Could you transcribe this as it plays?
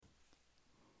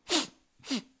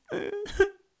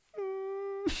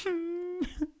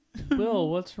Will,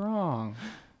 what's wrong?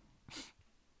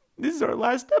 This is our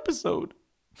last episode.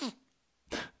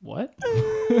 What?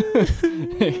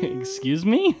 Excuse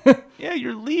me? Yeah,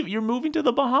 you're leaving. You're moving to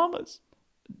the Bahamas.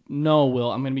 No,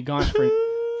 Will. I'm going to be gone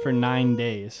for 9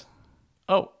 days.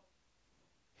 Oh.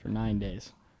 For 9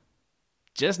 days.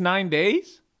 Just 9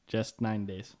 days? Just 9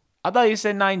 days. I thought you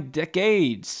said 9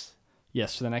 decades.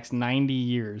 Yes, for the next 90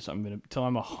 years. I'm going to till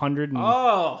I'm 125.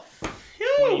 Oh,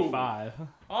 phew.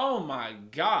 Oh my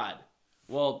God.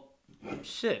 Well,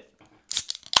 shit.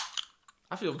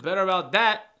 I feel better about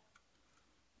that.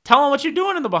 Tell them what you're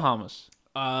doing in the Bahamas.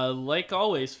 Like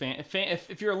always,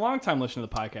 if you're a long-time listener to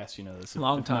the podcast, you know this.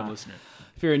 Long-time listener.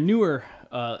 If you're a newer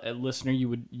listener,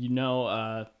 you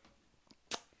know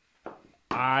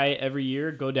I every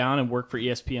year go down and work for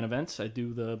ESPN events. I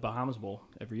do the Bahamas Bowl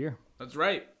every year. That's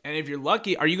right. And if you're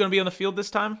lucky, are you going to be on the field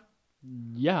this time?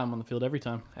 Yeah, I'm on the field every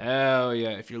time. Hell yeah.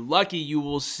 If you're lucky, you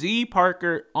will see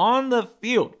Parker on the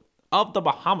field of the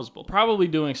Bahamas Bowl. Probably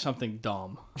doing something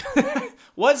dumb.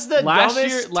 What's the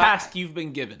dumbest task you've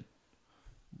been given?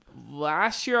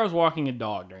 Last year, I was walking a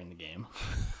dog during the game.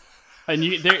 And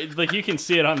you can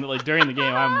see it on during the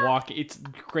game. I'm walking. It's the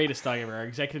greatest dog ever. Our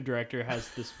executive director has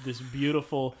this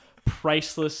beautiful,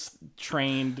 priceless,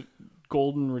 trained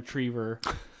golden retriever.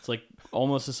 It's like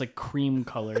almost this cream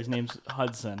color. His name's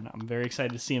Hudson. I'm very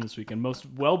excited to see him this weekend. Most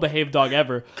well-behaved dog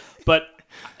ever. But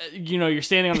you're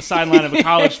standing on the sideline of a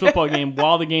college football game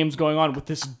while the game's going on with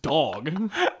this dog.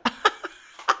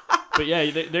 But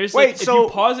yeah, there's if you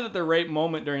pause it at the right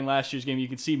moment during last year's game, you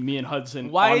can see me and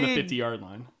Hudson on the 50-yard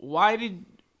line.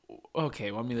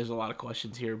 Okay, well, I mean, there's a lot of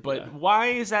questions here, but why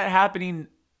is that happening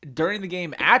during the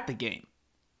game at the game?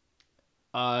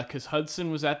 Because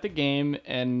Hudson was at the game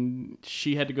and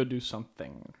she had to go do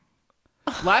something.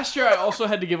 Last year, I also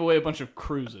had to give away a bunch of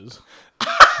cruises.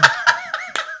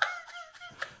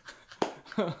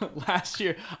 Last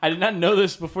year, I did not know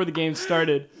this before the game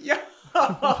started. Yeah.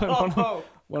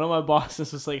 One of my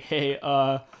bosses was like, "Hey,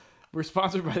 we're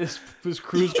sponsored by this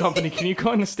cruise company. Can you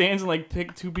go in the stands and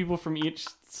pick 2 people from each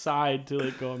side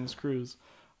to go on this cruise?"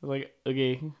 I was like,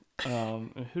 "Okay." Who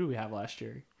do we have last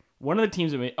year? One of the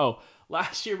teams that made. Oh,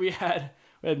 last year we had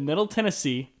Middle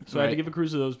Tennessee, so I had to give a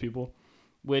cruise to those people.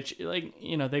 Which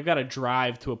they've got to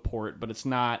drive to a port, but it's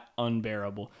not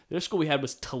unbearable. The other school we had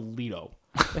was Toledo.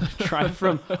 Drive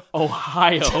from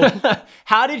Ohio.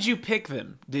 How did you pick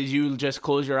them? Did you just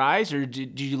close your eyes, or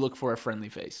did you look for a friendly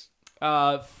face?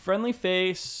 Friendly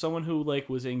face, someone who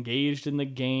was engaged in the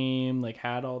game,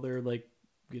 had all their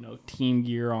team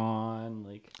gear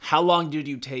on. How long did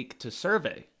you take to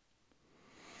survey?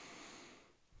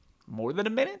 More than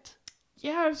a minute?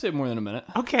 Yeah, I would say more than a minute.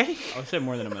 Okay, I would say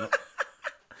more than a minute.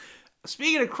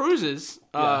 Speaking of cruises,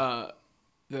 the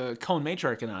Cone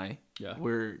Matriarch and I. Yeah.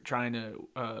 We're trying to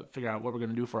figure out what we're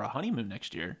going to do for our honeymoon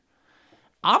next year.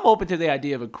 I'm open to the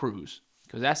idea of a cruise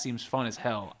because that seems fun as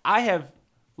hell. I have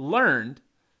learned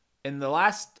in the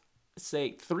last,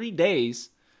 say, 3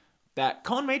 days that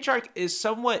Cone Matriarch is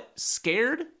somewhat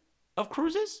scared of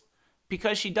cruises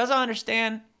because she doesn't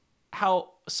understand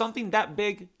how something that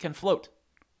big can float.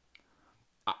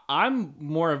 I'm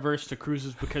more averse to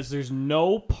cruises because there's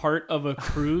no part of a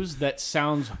cruise that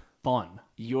sounds fun.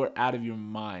 You're out of your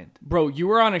mind. Bro, you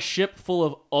were on a ship full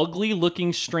of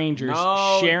ugly-looking strangers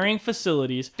sharing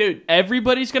facilities. Dude.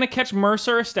 Everybody's going to catch MRSA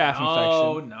or a staph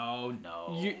infection. No.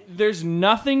 There's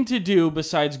nothing to do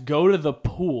besides go to the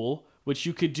pool, which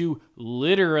you could do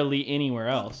literally anywhere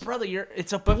else. Brother,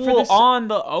 it's a pool on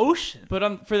the ocean.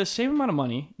 But for the same amount of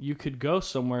money, you could go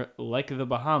somewhere like the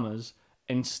Bahamas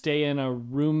and stay in a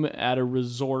room at a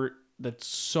resort that's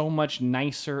so much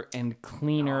nicer and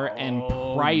cleaner and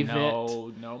private.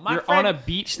 No. You're on a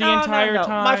beach the entire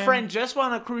time. My friend just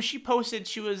went on a cruise. She posted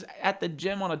she was at the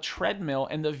gym on a treadmill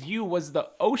and the view was the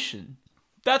ocean.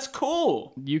 That's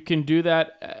cool. You can do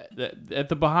that at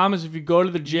the Bahamas if you go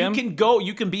to the gym.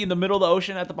 You can be in the middle of the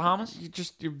ocean at the Bahamas.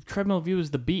 Your treadmill view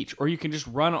is the beach, or you can just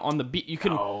run on the beach. You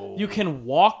can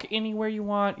walk anywhere you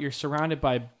want. You're surrounded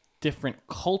by different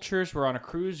cultures. We're on a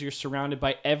cruise. You're surrounded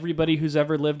by everybody who's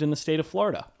ever lived in the state of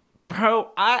Florida.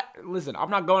 Bro, listen, I'm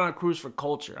not going on a cruise for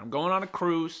culture. I'm going on a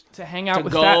cruise to hang out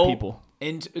with fat people.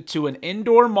 To an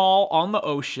indoor mall on the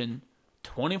ocean,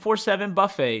 24/7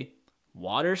 buffet,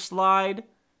 water slide,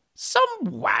 some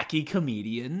wacky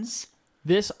comedians,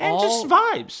 just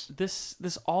vibes.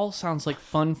 This all sounds like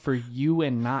fun for you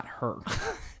and not her.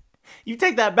 You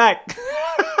take that back.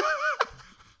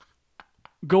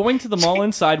 Going to the mall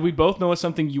inside, we both know is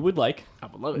something you would like. I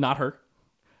would love it. Not her.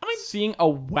 I mean, seeing a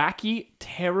wacky,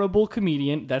 terrible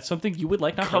comedian, that's something you would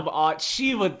like, not her. Come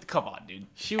on, dude.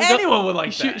 Anyone would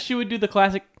like that. She would do the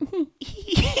classic.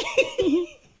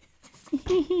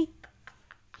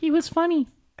 He was funny.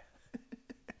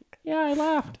 Yeah, I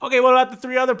laughed. Okay, what about the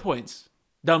 3 other points?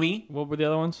 Dummy. What were the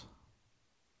other ones?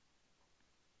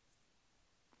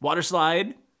 Water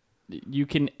slide. You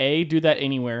can A, do that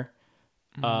anywhere.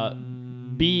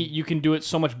 B, you can do it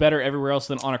so much better everywhere else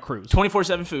than on a cruise.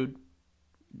 24/7 food.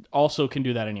 Also can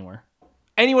do that anywhere.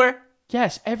 Anywhere.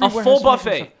 Yes, everywhere. A full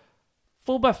buffet.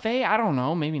 Full buffet? I don't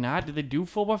know. Maybe not. Do they do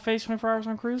full buffets 24 hours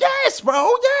on cruise? Yes,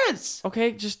 bro. Yes.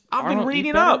 Okay, just... I've I don't been know, reading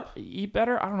eat better, up. Eat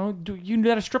better? I don't know. You can do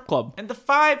that at a strip club. And the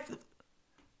 5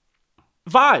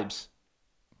 vibes.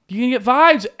 You can get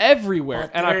vibes everywhere.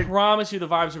 But And I promise you the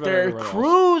vibes are better They're everywhere else.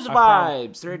 cruise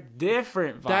vibes. They're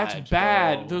different vibes. That's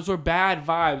bad. Bro. Those are bad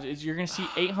vibes. You're going to see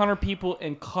 800 people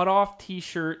in cut-off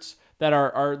T-shirts that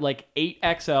are like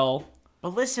 8XL.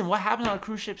 But listen, what happens on a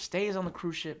cruise ship stays on the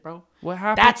cruise ship, bro. What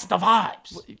happens? That's the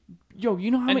vibes. Yo,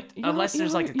 you know how many... Unless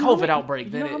there's like a COVID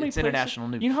outbreak, then it's places, international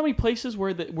news. You know how many places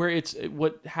where it's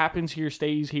what happens here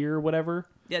stays here or whatever?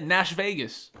 Yeah, Nash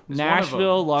Vegas.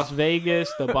 Nashville, Las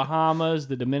Vegas, the Bahamas,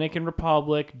 the Dominican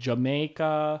Republic,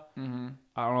 Jamaica. I don't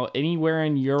know, anywhere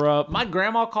in Europe. My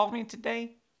grandma called me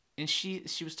today, and she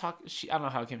was talking. I don't know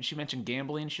how it came. She mentioned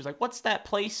gambling. She was like, "What's that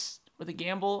place where they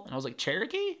gamble?" And I was like,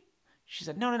 "Cherokee." She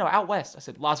said, No, out west. I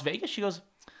said, Las Vegas? She goes,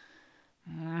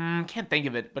 can't think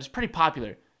of it, but it's pretty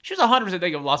popular. She was 100%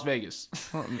 thinking of Las Vegas.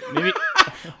 Maybe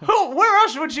Where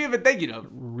else would she have been thinking of?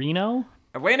 Reno?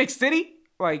 Atlantic City?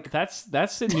 Like That's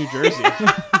in New Jersey.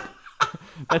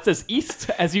 That's as east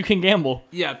as you can gamble.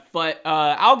 Yeah, but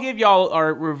I'll give y'all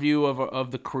our review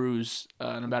of the cruise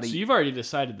in about a year. So you've already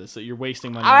decided this, that you're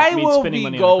wasting money. I will spending be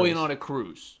money going on a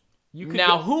cruise.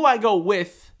 Now, who I go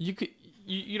with...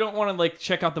 You don't want to like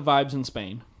check out the vibes in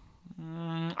Spain.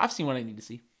 I've seen what I need to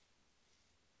see,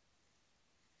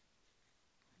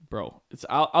 bro.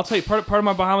 I'll tell you part of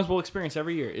my Bahamas Bowl experience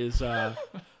every year is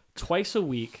twice a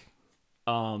week.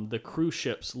 The cruise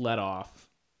ships let off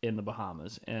in the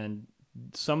Bahamas, and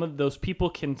some of those people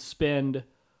can spend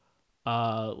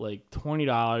like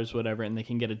 $20, whatever, and they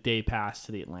can get a day pass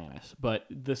to the Atlantis. But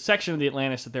the section of the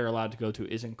Atlantis that they're allowed to go to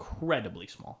is incredibly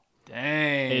small.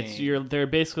 Dang. They're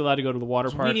basically allowed to go to the water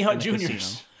park. Weenie Hut and the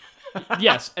Juniors. casino.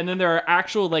 Yes, and then there are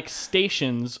actual like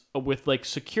stations with like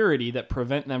security that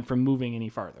prevent them from moving any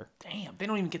farther. Damn, they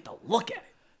don't even get to look at it.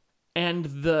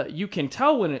 And you can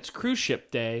tell when it's cruise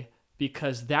ship day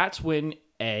because that's when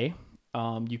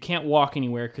you can't walk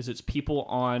anywhere because it's people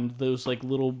on those like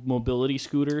little mobility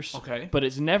scooters. Okay. But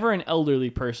it's never an elderly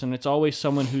person. It's always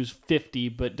someone who's 50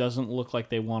 but doesn't look like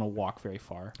they want to walk very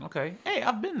far. Okay. Hey,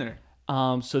 I've been there.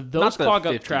 So those clog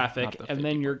up 50, traffic, and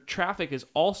then your traffic is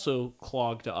also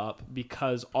clogged up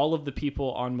because all of the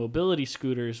people on mobility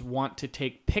scooters want to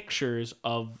take pictures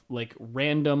of like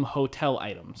random hotel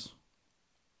items.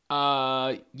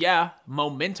 Yeah,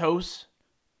 mementos.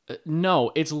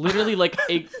 No, it's literally like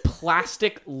a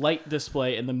plastic light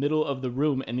display in the middle of the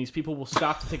room, and these people will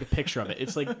stop to take a picture of it.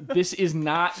 It's like this is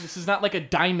not like a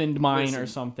diamond mine or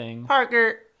something.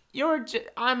 Parker.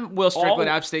 I'm Will Strickland,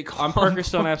 App State Cone. I'm Parker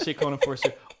Stone, App State Cone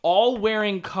Enforcer. All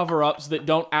wearing cover-ups that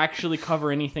don't actually cover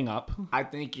anything up. I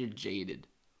think you're jaded.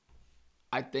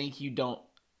 I think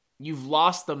you've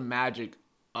lost the magic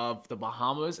of the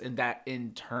Bahamas, and that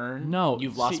in turn,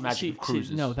 you've lost the magic of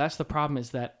cruises. No, that's the problem is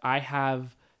that I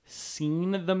have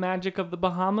seen the magic of the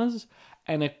Bahamas,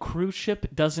 and a cruise ship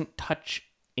doesn't touch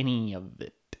any of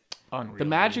it. Unreal. The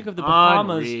magic of the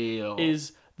Bahamas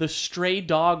is the stray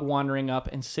dog wandering up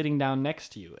and sitting down next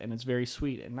to you, and it's very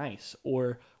sweet and nice.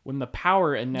 Or when the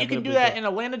power inevitably... You can do that in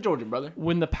Atlanta, Georgia, brother.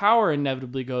 When the power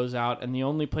inevitably goes out, and the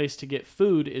only place to get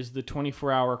food is the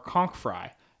 24-hour conch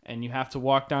fry, and you have to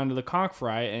walk down to the conch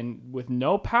fry, and with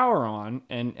no power on,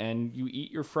 and you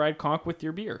eat your fried conch with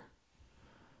your beer.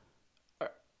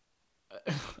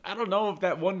 I don't know if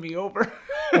that won me over.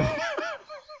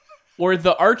 Or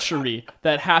the archery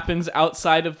that happens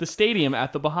outside of the stadium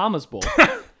at the Bahamas Bowl.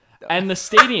 And the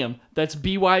stadium that's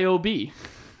BYOB.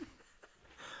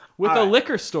 With a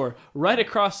liquor store right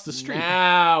across the street.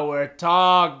 Now we're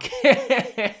talking.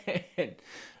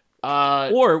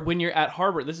 Or when you're at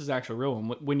Harbor, this is actually a real one.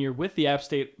 When you're with the App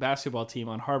State basketball team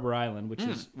on Harbor Island,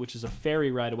 which is a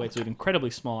ferry ride away, it's an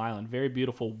incredibly small island, very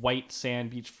beautiful white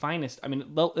sand beach, finest. I mean,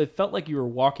 it felt like you were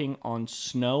walking on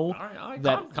snow. All right,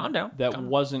 that calm down. That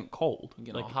wasn't cold.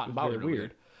 Like Like hot and very bothered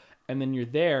weird. And then you're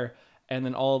there, and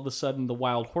then all of a sudden the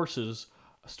wild horses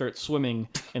start swimming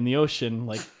in the ocean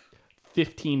like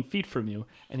 15 feet from you,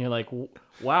 and you're like,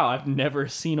 wow, I've never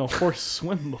seen a horse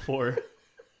swim before.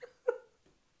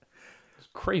 It's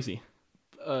crazy.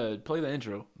 Play the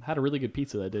intro. Had a really good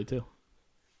pizza that day too.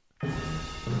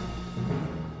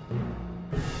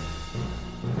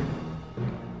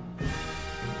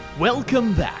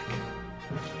 Welcome back.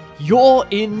 You're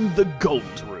in the Gold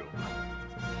Room.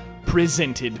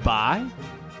 Presented by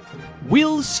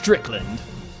Will Strickland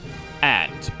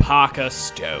and Parker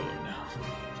Stone.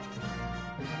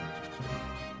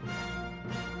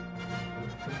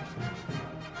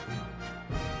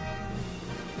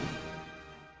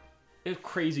 It's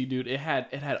crazy, dude. It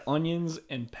had onions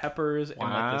and peppers and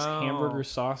like this hamburger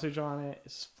sausage on it.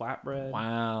 It's flatbread.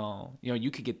 Wow.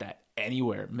 You could get that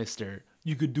anywhere, mister.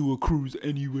 You could do a cruise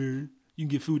anywhere. You can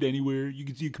get food anywhere. You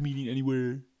can see a comedian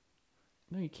anywhere.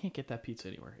 No, you can't get that pizza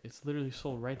anywhere. It's literally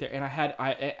sold right there. And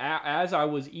as I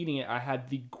was eating it, I had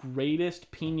the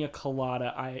greatest pina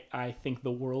colada I think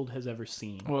the world has ever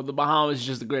seen. Well, the Bahamas is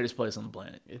just the greatest place on the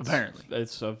planet, apparently.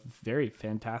 It's a very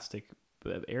fantastic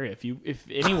area. If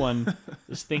anyone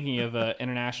is thinking of an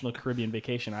international Caribbean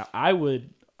vacation, I would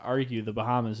argue the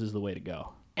Bahamas is the way to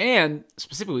go. And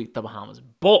specifically the Bahamas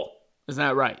Bowl. Isn't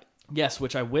that right? Yes,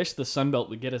 which I wish the Sunbelt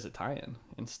would get as a tie-in.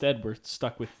 Instead, we're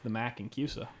stuck with the Mac and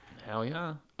Cusa. Hell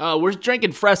yeah. We're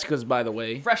drinking Frescas, by the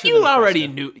way. You already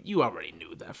knew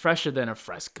that. Fresher than a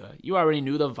Fresca. You already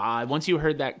knew the vibe. Once you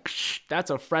heard that, that's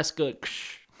a Fresca.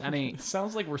 That ain't. It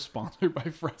sounds like we're sponsored by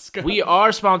Fresca. We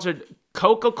are sponsored.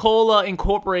 Coca-Cola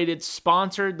Incorporated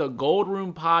sponsored the Gold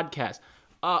Room podcast.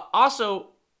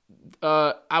 Also,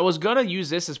 I was gonna use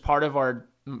this as part of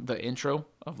the intro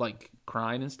of like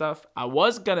crying and stuff. I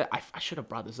should have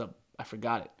brought this up. I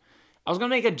forgot it. I was gonna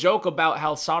make a joke about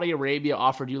how Saudi Arabia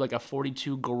offered you like a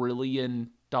 $42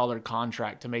 gazillion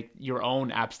contract to make your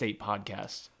own App State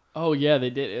podcast. Oh yeah, they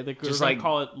did. They just like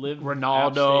call it Live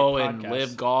Ronaldo and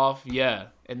Live Golf. Yeah,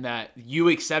 and that you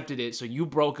accepted it, so you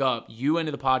broke up. You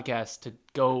ended the podcast to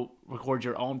go record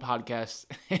your own podcast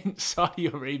in Saudi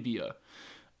Arabia.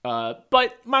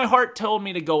 But my heart told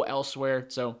me to go elsewhere,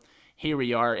 so here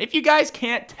we are. If you guys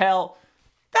can't tell,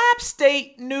 the App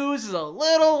State news is a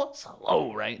little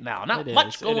slow right now. Not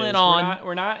much going on.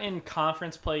 We're not in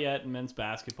conference play yet in men's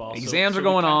basketball. Exams are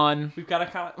going on. We've got to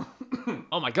kind of...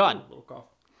 Oh, my God. A little cough.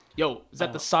 Yo, is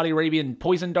that the Saudi Arabian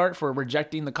poison dart for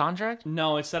rejecting the contract?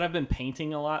 No, it's that I've been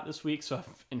painting a lot this week, so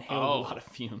I've inhaled a lot of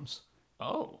fumes.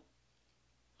 Oh.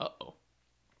 Uh-oh. All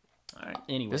right.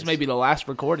 Anyways. This may be the last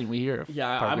recording we hear of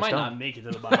Yeah, Parker I might Stone. not make it to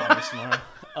the Bahamas tomorrow.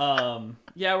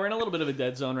 Yeah, we're in a little bit of a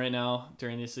dead zone right now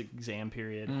during this exam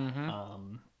period.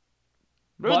 Mm-hmm.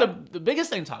 Really, the biggest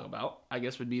thing to talk about, I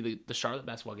guess, would be the Charlotte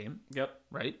basketball game. Yep.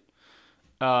 Right?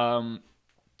 So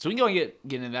we can go and get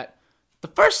into that. The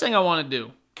first thing I want to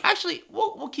do, actually,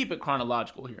 we'll keep it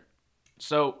chronological here.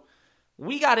 So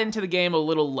we got into the game a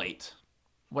little late.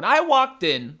 When I walked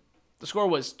in, the score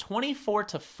was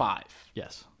 24-5.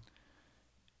 Yes.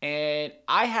 And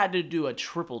I had to do a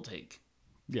triple take.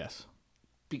 Yes.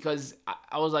 Because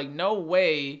I was like, no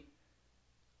way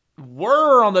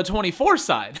we're on the 24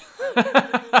 side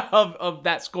of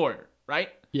that score, right?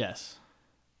 Yes.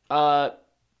 So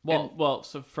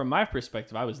from my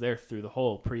perspective, I was there through the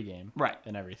whole pregame, right,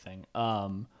 and everything.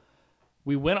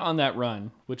 We went on that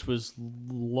run, which was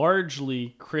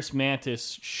largely Chris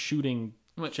Mantis shooting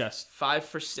just 5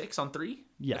 for 6 on 3.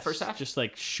 Yes, the first half, just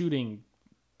like shooting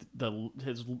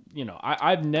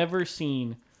I've never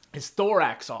seen his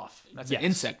thorax off. That's an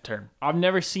insect term. I've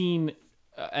never seen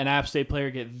an App State player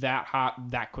get that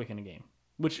hot that quick in a game.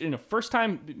 Which first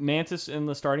time Mantis in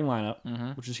the starting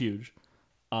lineup, which is huge.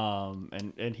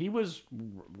 And he was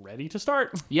ready to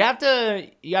start. You got to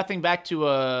think back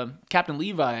to Captain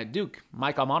Levi at Duke,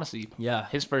 Mike Almonacci. Yeah,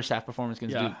 his first half performance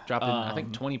against Duke dropped in I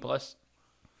think 20 plus.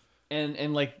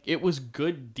 And like it was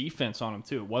good defense on him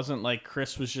too. It wasn't like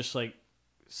Chris was just like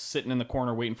sitting in the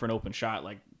corner waiting for an open shot.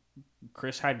 Like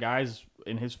Chris had guys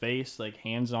in his face, like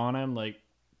hands on him, like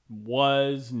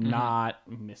was not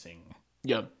missing.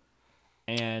 Yep.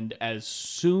 And as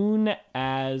soon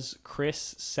as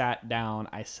Chris sat down,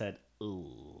 I said, ooh,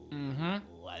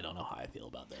 I don't know how I feel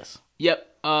about this.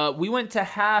 Yep. We went to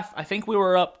half. I think we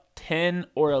were up 10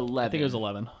 or 11. I think it was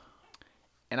 11.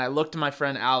 And I looked at my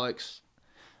friend Alex.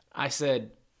 I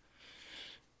said,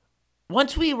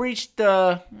 once we reach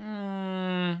the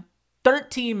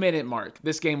 13-minute mark,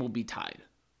 this game will be tied.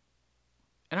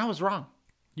 And I was wrong.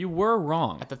 You were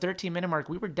wrong. At the 13-minute mark,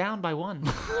 we were down by 1.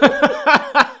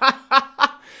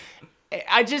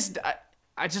 I just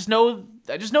know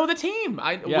the team.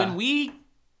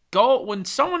 When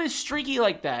someone is streaky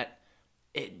like that,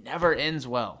 it never ends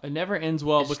well. It never ends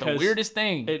well it's because the weirdest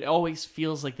thing. It always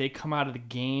feels like they come out of the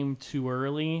game too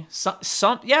early.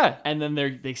 Yeah. And then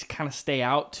they kind of stay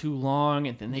out too long,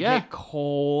 and then they get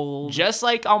cold. Just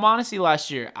like Almonacci last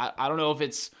year. I don't know if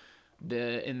it's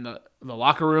in the the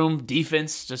locker room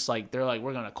defense, just like they're like,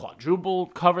 we're gonna quadruple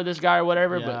cover this guy or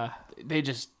whatever, Yeah. but they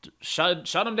just shut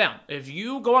him down. If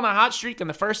you go on a hot streak in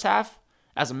the first half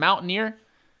as a Mountaineer,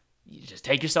 you just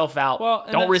take yourself out. Well,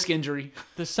 and don't risk injury.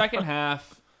 The second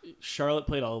half, Charlotte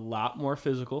played a lot more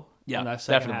physical. Yeah, in that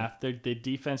second definitely. half, the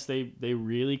defense they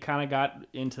really kind of got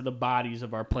into the bodies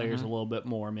of our players a little bit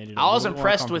more. Made it. I was little more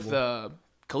impressed with comfortable.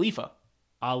 Khalifa.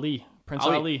 Prince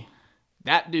Ali. Ali.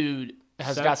 That dude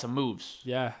has got some moves.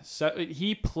 Yeah, so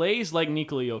he plays like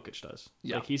Nikola Jokic does.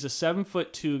 Yeah. Like he's a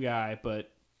 7'2" guy,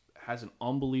 but has an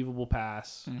unbelievable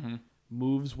pass.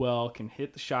 Moves well, can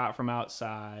hit the shot from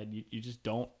outside. You just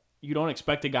don't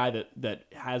expect a guy that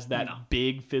has that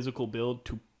big physical build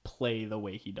to play the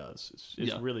way he does.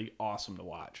 It's really awesome to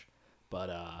watch. But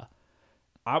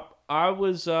I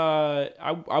was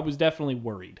definitely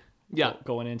worried. Yeah.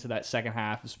 Going into that second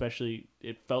half, especially,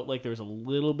 it felt like there was a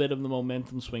little bit of the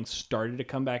momentum swing started to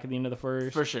come back at the end of the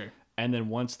first. For sure. And then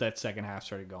once that second half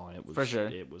started going, it was For sure.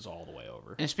 It was all the way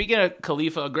over. And speaking of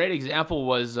Khalifa, a great example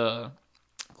was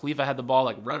Khalifa had the ball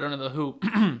like right under the hoop,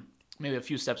 maybe a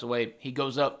few steps away. He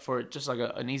goes up for just like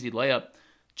an easy layup.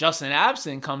 Justin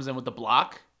Abson comes in with the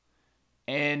block,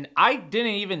 and I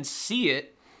didn't even see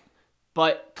it,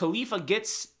 but Khalifa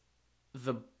gets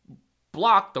the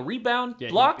block, the rebound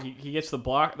block. He gets the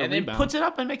block, and rebound. then puts it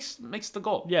up and makes the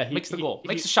goal. Yeah, makes the goal,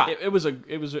 makes the shot. I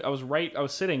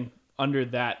was sitting under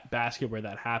that basket where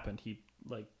that happened.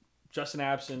 Justin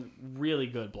Abson, really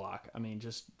good block. I mean,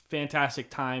 just fantastic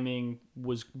timing.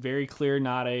 Was very clear,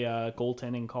 not a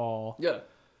goaltending call. Yeah.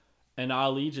 And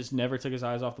Ali just never took his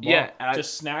eyes off the ball. Yeah,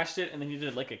 just snatched it, and then he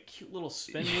did like a cute little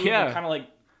spin move. Yeah. Kind of like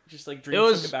just like dream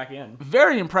took it back in.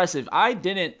 Very impressive. I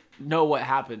didn't know what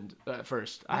happened at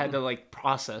first. I had to like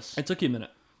process. It took you a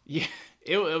minute. Yeah,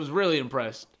 it was really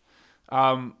impressed.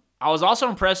 I was also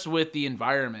impressed with the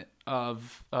environment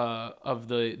of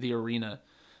the arena.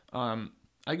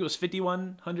 I think it was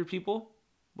 5,100 people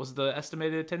was the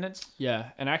estimated attendance.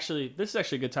 Yeah, and actually, this is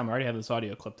actually a good time. I already have this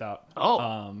audio clipped out.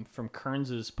 From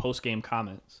Kearns' post game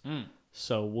comments.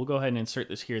 So we'll go ahead and insert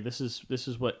this here. This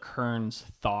is what Kearns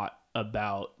thought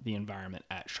about the environment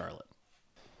at Charlotte.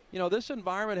 You know, this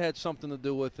environment had something to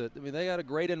do with it. I mean, they got a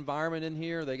great environment in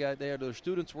here. Their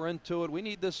students were into it. We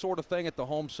need this sort of thing at the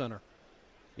home center,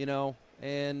 you know.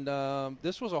 And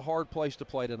this was a hard place to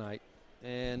play tonight,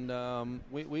 and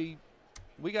we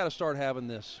got to start having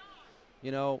this.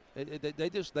 You know,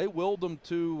 they willed them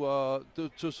to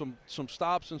some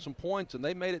stops and some points, and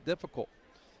they made it difficult.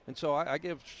 And so I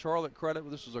give Charlotte credit.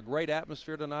 This was a great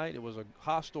atmosphere tonight. It was a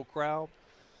hostile crowd.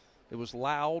 It was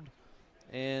loud,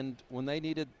 and when they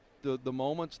needed the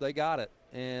moments, they got it,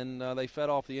 and they fed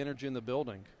off the energy in the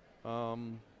building.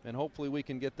 And hopefully we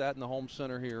can get that in the home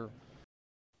center here.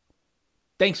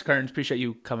 Thanks, Kearns. Appreciate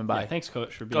you coming by. Yeah, thanks,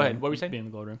 Coach, for being, Go ahead. What were you saying? Being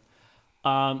in the gold room.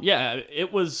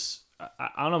 It was.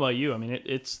 I don't know about you. I mean,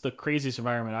 it's the craziest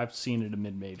environment I've seen at a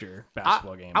mid-major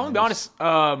basketball game. I'm gonna be honest.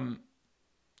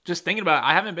 Just thinking about it,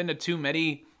 I haven't been to too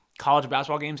many college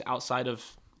basketball games outside of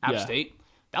App State.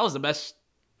 That was the best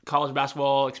college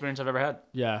basketball experience I've ever had.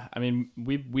 Yeah, I mean,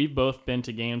 we've both been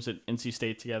to games at NC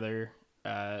State together.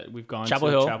 We've gone Chapel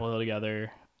to Hill. Chapel Hill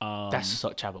together.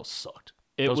 Chapel sucked.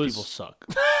 Those people suck.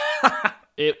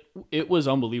 It was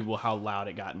unbelievable how loud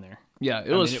it got in there. Yeah,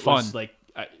 it was fun.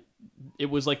 It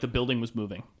was like the building was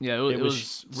moving. Yeah, it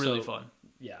was really fun.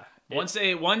 Yeah.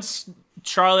 Once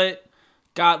Charlotte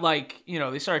got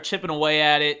they started chipping away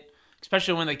at it,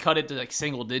 especially when they cut it to like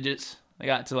single digits. They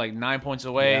got to like 9 points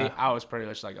away. Yeah. I was pretty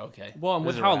much like, okay. Well, and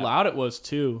with how loud it was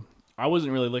too, I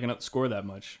wasn't really looking at the score that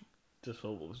much. Just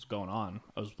what was going on.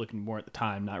 I was looking more at the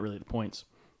time, not really the points.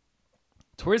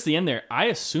 Towards the end there, I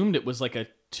assumed it was like a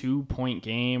 2-point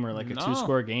game or like a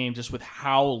 2-score game, just with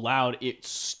how loud it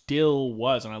still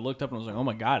was. And I looked up and I was like, oh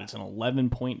my God, it's an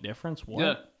 11-point difference?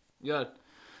 What? Yeah.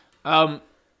 A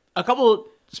couple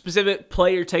specific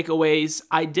player takeaways.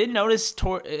 I did notice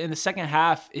in the second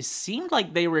half, it seemed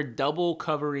like they were double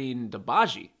covering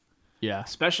Dibaji. Yeah.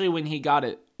 Especially when he got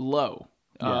it low.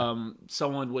 Yeah.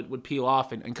 Someone would peel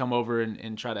off and come over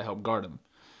and try to help guard him,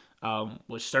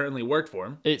 which certainly worked for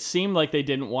him. It seemed like they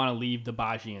didn't want to leave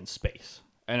Dibaji in space.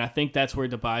 And I think that's where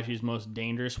Dibaji is most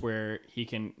dangerous, where he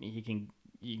can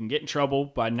get in trouble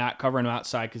by not covering him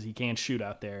outside because he can't shoot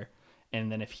out there. And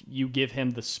then if you give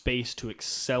him the space to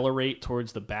accelerate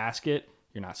towards the basket,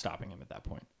 you're not stopping him at that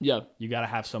point. Yeah. You got to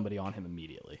have somebody on him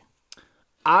immediately.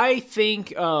 I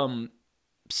think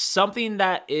something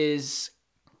that is,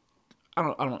 I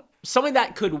don't know, something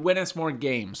that could win us more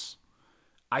games.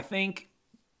 I think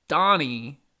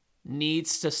Donnie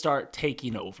needs to start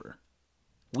taking over.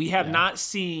 We have not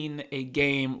seen a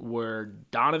game where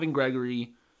Donovan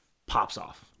Gregory pops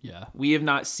off. Yeah. We have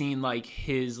not seen like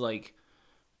his like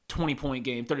 20-point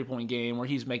game, 30-point game where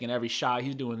he's making every shot.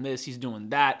 He's doing this. He's doing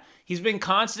that. He's been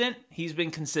constant. He's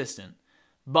been consistent.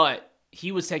 But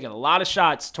he was taking a lot of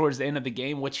shots towards the end of the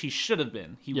game, which he should have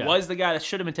been. He was the guy that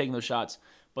should have been taking those shots,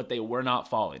 but they were not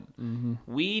falling. Mm-hmm.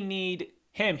 We need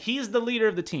him. He's the leader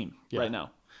of the team right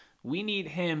now. We need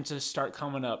him to start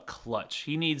coming up clutch.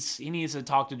 He needs to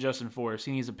talk to Justin Forrest.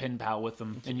 He needs a pen pal with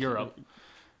him in Europe.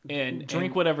 And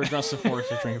drink whatever Justin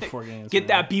Forrest is drinking before games. Get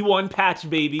that B1 patch,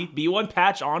 baby. B1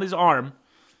 patch on his arm.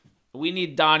 We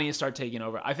need Donnie to start taking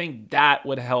over. I think that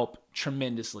would help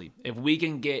tremendously if we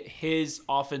can get his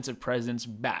offensive presence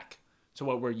back to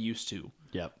what we're used to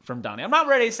from Donnie. I'm not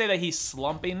ready to say that he's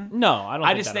slumping. No, I don't.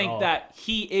 I just think that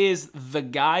he is the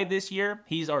guy this year.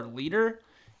 He's our leader,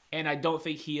 and I don't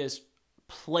think he has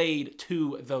played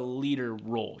to the leader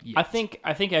role yet. I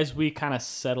think as we kind of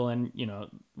settle in,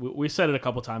 we said it a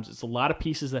couple times. It's a lot of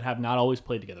pieces that have not always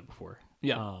played together before.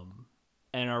 Yeah.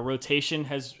 And our rotation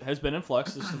has been in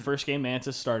flux. This is the first game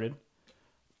Mantis started.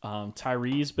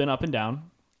 Tyree's been up and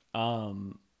down.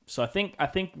 So I think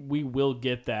we will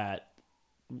get that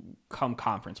come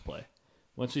conference play.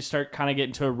 Once we start kind of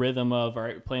getting to a rhythm of, all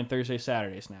right, we're playing Thursday,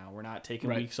 Saturdays now. We're not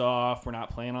taking weeks off. We're not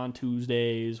playing on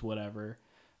Tuesdays, whatever.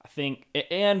 I think,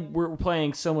 and we're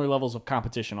playing similar levels of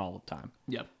competition all the time.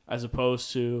 Yep. As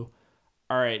opposed to,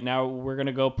 all right, now we're going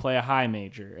to go play a high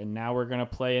major, and now we're going to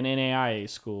play an NAIA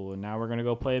school, and now we're going to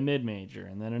go play a mid major,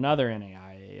 and then another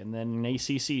NAIA, and then an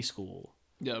ACC school.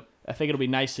 Yep. I think it'll be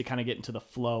nice to kind of get into the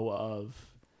flow of,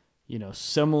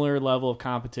 similar level of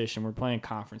competition. We're playing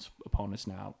conference opponents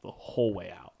now the whole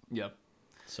way out. Yep.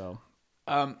 So,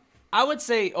 I would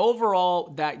say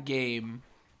overall that game,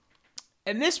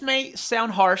 and this may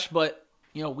sound harsh, but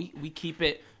we keep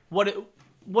it. What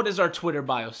does our Twitter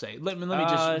bio say? Let me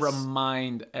just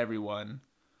remind everyone.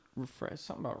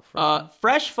 Something about refreshing.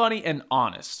 Fresh, funny, and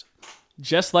honest.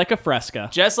 Just like a Fresca.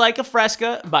 Just like a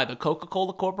Fresca by the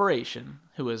Coca-Cola Corporation,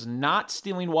 who is not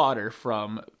stealing water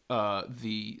from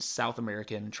the South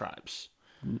American tribes.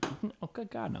 Oh, good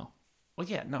God, no. Well,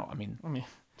 yeah, no. I mean,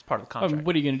 it's part of the contract.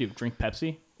 What are you going to do? Drink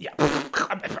Pepsi? Yeah.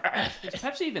 Does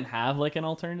Pepsi even have like an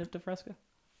alternative to Fresca?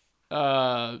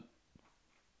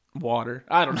 Water.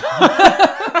 I don't know.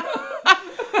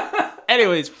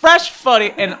 Anyways, fresh,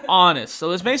 funny, and honest. So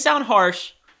this may sound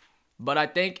harsh, but I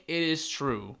think it is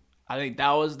true. I think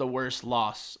that was the worst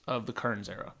loss of the Kearns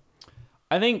era.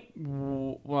 I think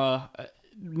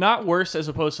not worse as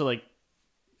opposed to like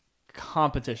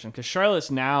competition, because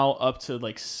Charlotte's now up to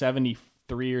like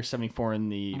 73 or 74 in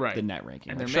the net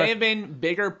ranking. And there may have been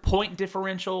bigger point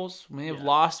differentials. We may have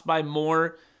lost by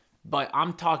more, but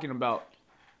I'm talking about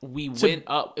we went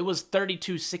up. It was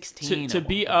 32-16. To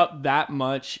be up that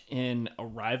much in a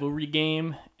rivalry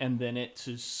game and then it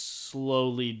to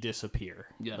slowly disappear.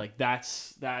 Yeah. Like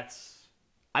that's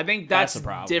I think that's a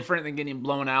problem. different than getting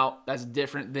blown out. That's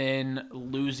different than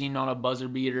losing on a buzzer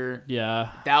beater.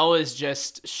 Yeah. That was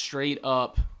just straight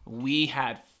up. We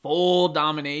had full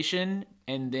domination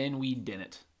and then we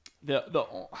didn't.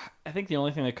 I think the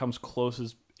only thing that comes close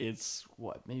is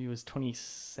maybe it was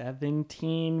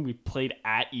 2017. We played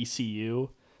at ECU.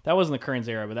 That wasn't the Kearns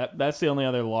era, but that's the only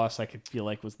other loss I could feel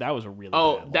like was a really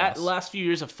bad that loss. Last few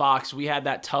years of Fox, we had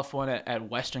that tough one at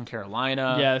Western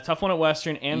Carolina. Yeah, the tough one at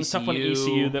Western and ECU. the tough one at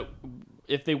ECU that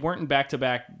if they weren't in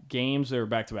back-to-back games, they were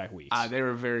back-to-back weeks. They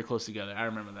were very close together. I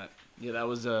remember that. Yeah, that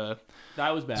was bad.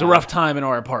 It was a rough time in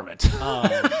our apartment.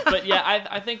 But yeah,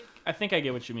 I think I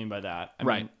get what you mean by that. I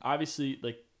mean, obviously,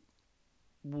 like,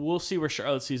 we'll see where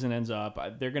Charlotte's season ends up.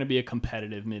 They're going to be a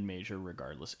competitive mid-major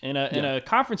regardless. In a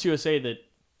Conference USA that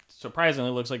surprisingly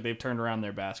looks like they've turned around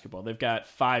their basketball. They've got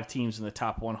 5 teams in the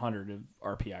top 100 of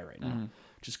RPI right now,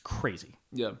 which is crazy.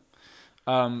 Yeah.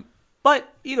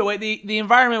 But either way, the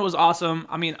environment was awesome.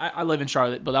 I mean, I live in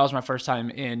Charlotte, but that was my first time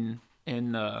in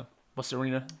what's the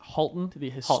arena? Halton, the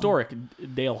historic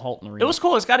Dale Halton Arena. It was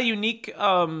cool. It's got a unique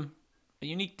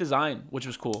design, which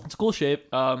was cool. It's a cool shape.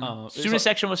 Student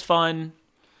section was fun.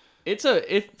 Its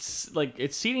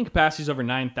seating capacity is over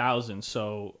 9,000.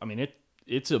 So I mean,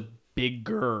 it's a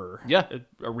bigger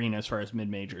arena as far as mid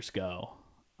majors go.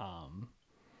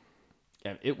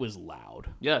 It was loud.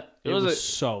 Yeah, it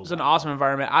was an awesome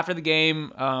environment. After the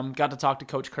game, got to talk to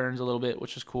Coach Kearns a little bit,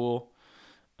 which was cool.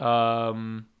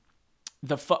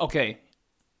 Okay,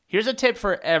 here's a tip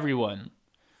for everyone,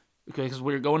 because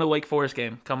we're going to Wake Forest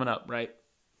game coming up, right?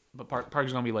 But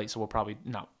Parker's gonna be late, so we'll probably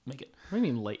not make it. What do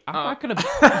you mean late? I'm not gonna.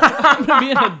 I'm gonna be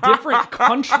in a different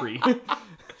country.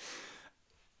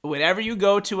 Whenever you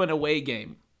go to an away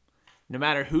game, no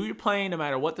matter who you're playing, no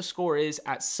matter what the score is,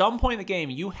 at some point in the game,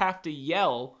 you have to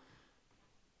yell,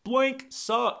 "Blank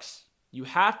sucks." You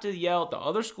have to yell, the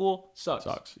other school sucks.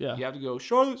 Sucks, yeah. You have to go,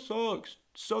 Charlotte sucks.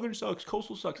 Southern sucks.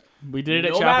 Coastal sucks. We did it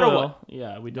at No Chapel matter Hill. what.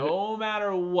 Yeah, we did it. No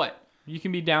matter what. You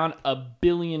can be down 1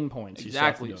 billion points.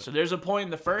 Exactly. So there's a point in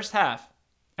the first half,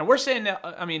 and we're saying that,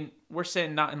 we're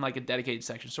saying not in like a dedicated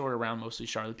section, so we're around mostly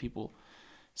Charlotte people.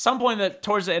 Some point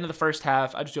towards the end of the first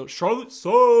half, I just go, Charlotte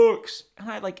sucks. And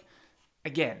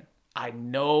I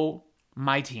know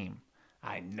my team.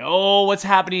 I know what's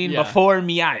happening before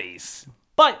me eyes.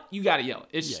 But you got to yell.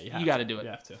 You got to do it. You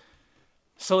have to.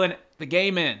 So then the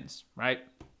game ends, right?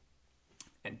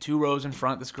 And 2 rows in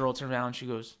front, this girl turns around and she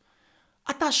goes,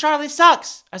 I thought Charlotte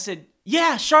sucks. I said,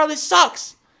 yeah, Charlotte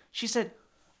sucks. She said,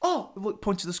 oh,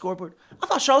 points to the scoreboard. I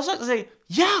thought Charlotte sucks. I say,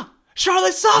 yeah,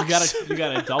 Charlotte sucks. You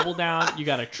gotta double down. You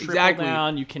gotta triple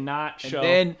down. You cannot show. And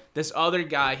then this other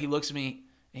guy, he looks at me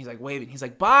and he's like waving. He's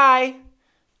like, bye.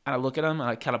 And I look at him and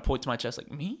I kind of point to my chest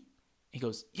like, me? He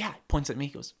goes, yeah. He points at me.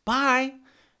 He goes, bye.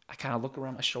 I kind of look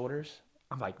around my shoulders.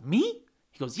 I'm like, me?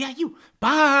 He goes, yeah, you.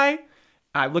 Bye.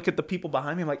 I look at the people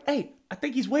behind me. I'm like, hey, I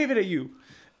think he's waving at you.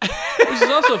 Which is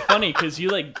also funny because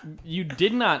you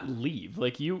did not leave.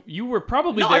 Like you were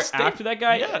probably there after that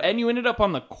guy, and you ended up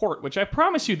on the court, which I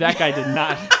promise you that guy did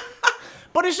not.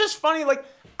 But it's just funny. Like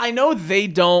I know they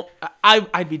don't.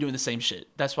 I'd be doing the same shit.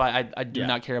 That's why I do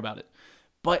not care about it.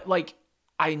 But like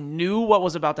I knew what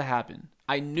was about to happen.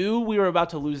 I knew we were about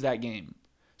to lose that game.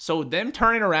 So them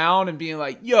turning around and being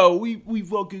like, "Yo, we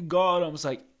fucking got him." I was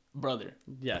like, brother,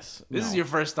 yes, this is your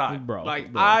first time, bro.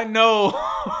 I know.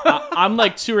 I'm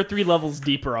like 2 or 3 levels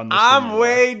deeper on this. I'm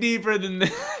way deeper than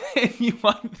you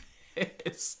on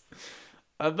this.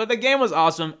 But the game was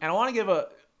awesome, and I want to give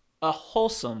a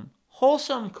wholesome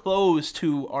close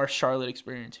to our Charlotte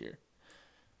experience here.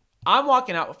 I'm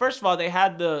walking out. First of all, they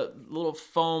had the little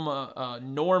foam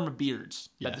Norm beards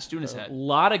that the students had. A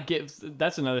lot of gifts.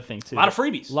 That's another thing too. A lot of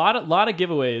freebies. A lot of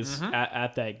giveaways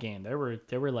at that game. There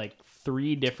were like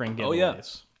 3 different giveaways. Oh yeah.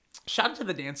 Shout out to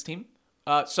the dance team.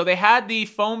 So they had the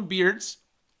foam beards.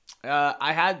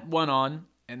 I had one on,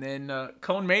 and then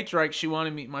Cone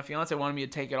Matriarch, my fiance wanted me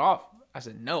to take it off. I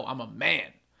said, no, I'm a man.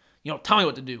 You don't tell me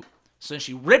what to do. So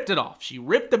she ripped it off. She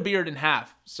ripped the beard in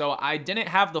half. So I didn't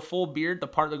have the full beard, the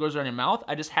part that goes around your mouth.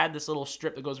 I just had this little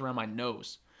strip that goes around my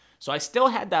nose. So I still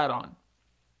had that on.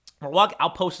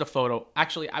 I'll post a photo.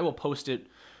 Actually, I will post it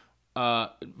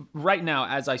right now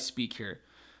as I speak here.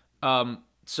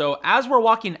 So as we're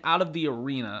walking out of the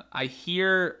arena, I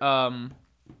hear a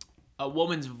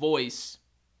woman's voice,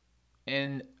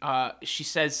 and she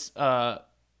says,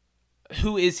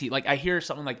 who is he? Like I hear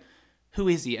something like, who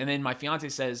is he? And then my fiance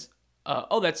says,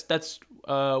 oh, that's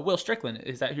Will Strickland.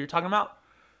 Is that who you're talking about?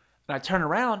 And I turn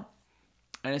around,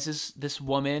 and it's this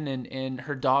woman and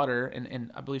her daughter,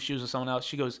 and I believe she was with someone else.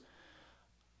 She goes,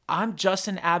 I'm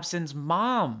Justin Abson's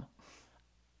mom.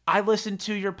 I listen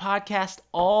to your podcast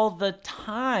all the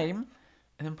time.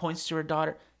 And then points to her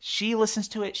daughter. She listens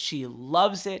to it. She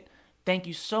loves it. Thank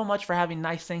you so much for having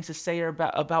nice things to say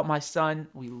about my son.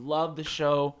 We love the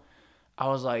show. I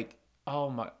was like, oh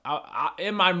my!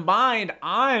 In my mind,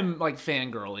 I'm like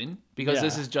fangirling because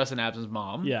this is Justin Abson's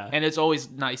mom. Yeah, and it's always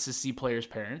nice to see players'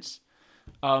 parents.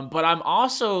 But I'm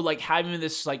also like having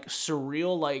this like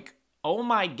surreal like, oh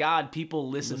my God, people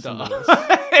listen to us.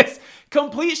 It's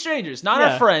complete strangers, not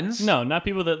our friends. No, not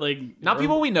people that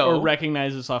people we know or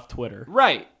recognize us off Twitter.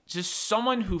 Right, just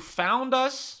someone who found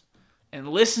us and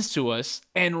listens to us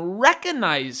and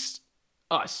recognized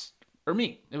us or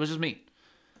me. It was just me.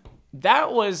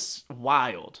 That was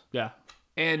wild. Yeah.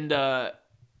 And I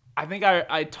think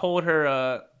I told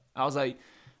her, I was like,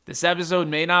 this episode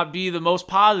may not be the most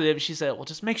positive. She said, well,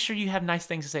 just make sure you have nice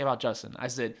things to say about Justin. I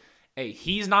said, hey,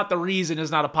 he's not the reason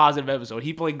it's not a positive episode.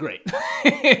 He played great.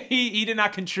 he did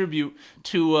not contribute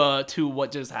to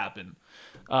what just happened.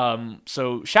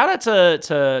 So shout out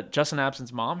to Justin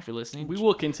Abson's mom if you're listening. We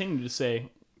will continue to say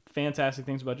fantastic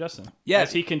things about Justin. Yes.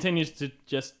 As he continues to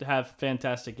just have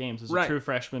fantastic games as a true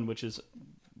freshman, which is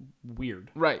weird.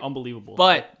 Right. Unbelievable.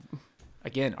 But,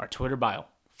 again, our Twitter bio.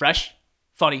 Fresh,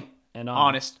 funny, and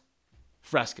honest,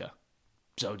 Fresca.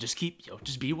 So just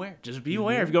be aware. Just be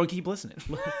aware if you're going to keep listening.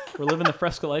 We're living the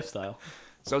Fresca lifestyle.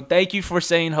 So thank you for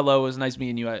saying hello. It was nice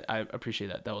meeting you. I appreciate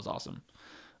that. That was awesome.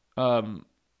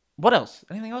 What else?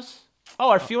 Anything else? Oh,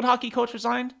 our field hockey coach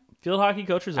resigned. Field hockey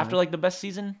coach resigned. After like the best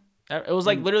season. It was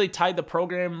like literally tied the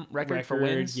program record for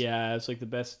wins. Yeah, it's like the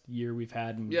best year we've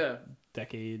had in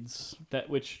decades.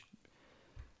 Which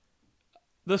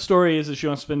the story is that she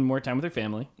wants to spend more time with her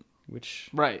family, which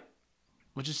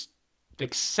is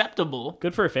acceptable.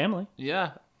 Good for her family.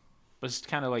 Yeah, but it's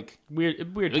kind of like weird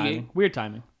timing. Weird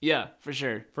timing. Yeah, for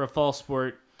sure. For a fall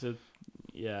sport to,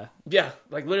 Yeah. Yeah,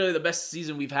 like literally the best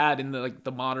season we've had in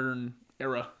the modern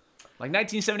era. Like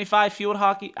 1975 field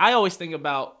hockey. I always think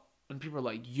about when people are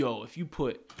like, "Yo, if you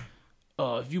put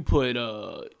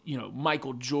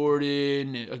Michael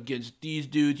Jordan against these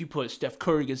dudes, you put Steph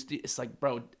Curry against it's like,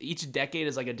 bro, each decade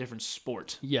is like a different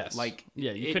sport." Yes. Like,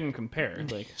 you couldn't compare.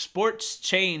 Like, sports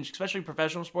change, especially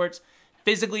professional sports,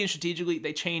 physically and strategically,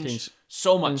 they change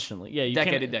so much instantly. Yeah, you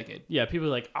decade can't- to decade. Yeah, people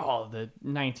are like, "Oh, the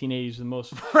 1980s, the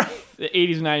most Right. the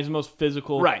 80s and 90s, the most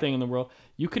physical Right. thing in the world."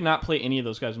 You could not play any of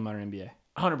those guys in modern NBA.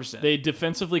 100%. They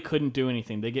defensively couldn't do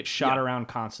anything. They get shot around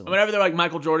constantly. Whenever they're like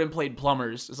Michael Jordan played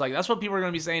plumbers, it's like that's what people are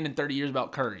going to be saying in 30 years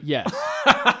about Curry. Yes.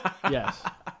 Yes.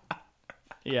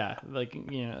 Yeah, like,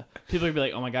 you know, people would be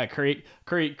like, "Oh my God, Curry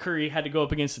had to go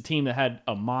up against a team that had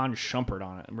Amon Shumpert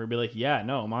on it," and we'd be like, "Yeah,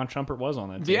 no, Amon Shumpert was on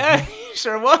that team." Yeah, he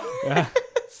sure was. Yeah.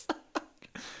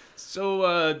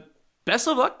 So, best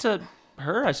of luck to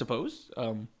her, I suppose.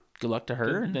 Good luck to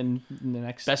her. And then the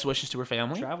next Best wishes to her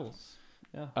family. travels.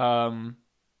 Yeah.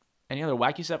 Any other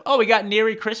wacky stuff? Oh, we got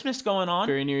Neary Christmas going on.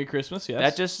 Very near Christmas. Yes.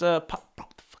 That just bro,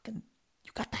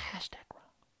 you got the hashtag wrong.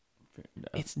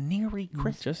 It's Neary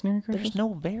Christmas. Just near Christmas. There's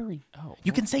no very. Oh,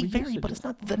 You can say we used very, to but do- it's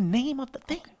not the name of the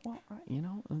thing. Well, you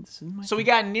know, this is my. So we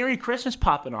got Neary Christmas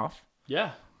popping off.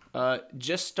 Yeah.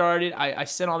 Just started. I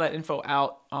sent all that info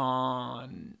out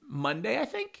on Monday, I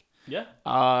think. Yeah.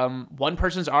 One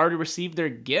person's already received their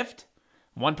gift.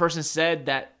 One person said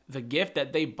that the gift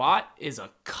that they bought is a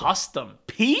custom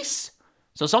piece.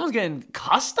 So someone's getting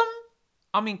custom?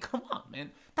 I mean, come on,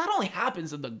 man. That only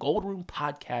happens in the Gold Room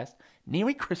podcast,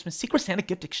 Merry Christmas, Secret Santa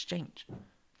gift exchange.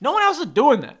 No one else is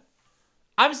doing that.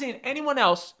 I haven't seen anyone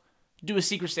else do a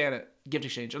Secret Santa gift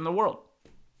exchange in the world.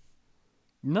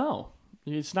 No,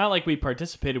 it's not like we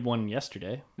participated one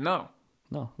yesterday. No.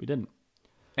 No, we didn't.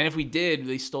 And if we did,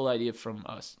 they stole the idea from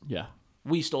us. Yeah.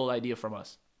 We stole the idea from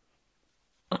us.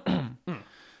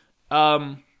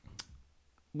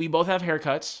 We both have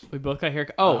haircuts. We both got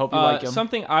haircuts. Oh, hope you like 'em.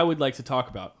 Something I would like to talk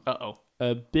about. Uh-oh.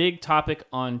 A big topic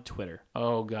on Twitter.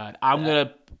 Oh God. I'm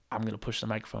gonna push the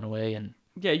microphone away and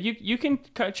Yeah, you can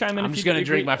chime in. I'm if just you gonna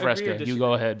drink my agree or Fresca. You disagree.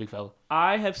 go ahead, big fella.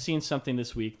 I have seen something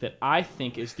this week that I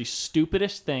think is the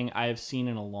stupidest thing I have seen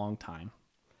in a long time.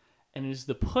 And it is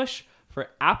the push for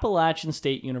Appalachian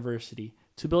State University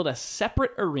to build a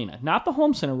separate arena. Not the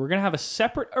home center. We're going to have a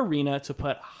separate arena to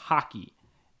put hockey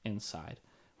inside,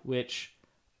 which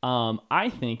I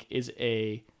think is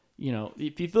a, you know,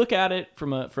 if you look at it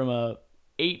from a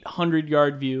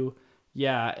 800-yard view,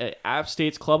 yeah, App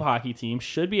State's club hockey team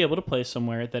should be able to play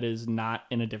somewhere that is not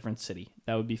in a different city.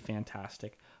 That would be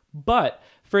fantastic. But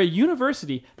for a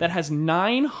university that has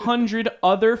 900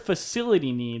 other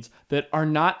facility needs that are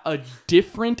not a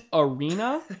different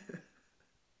arena,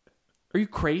 are you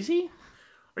crazy?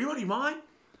 Are you out of your mind?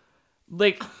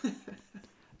 Like,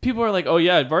 people are like, "Oh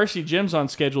yeah, varsity gym's on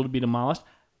schedule to be demolished."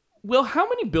 Well, how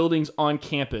many buildings on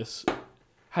campus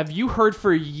have you heard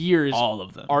for years? All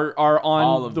of them. Are on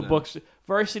All of the them. books.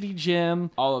 Varsity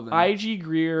gym, All of them. IG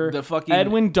Greer, The fucking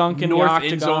Edwin Duncan, the North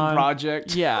End Zone Octagon.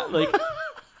 Project. Yeah, like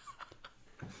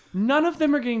none of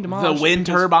them are getting The demolished. wind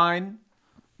because turbine.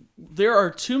 There are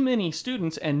too many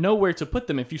students and nowhere to put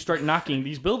them if you start knocking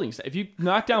these buildings. If you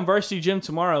knock down varsity gym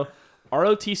tomorrow,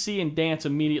 ROTC and dance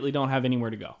immediately don't have anywhere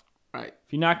to go. Right.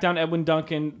 If you knock down Edwin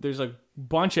Duncan, there's a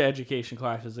bunch of education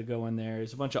classes that go in there.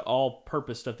 There's a bunch of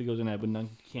all-purpose stuff that goes in Edwin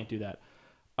Duncan. You can't do that.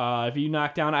 If you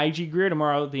knock down IG Greer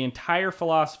tomorrow, the entire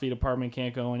philosophy department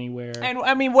can't go anywhere. And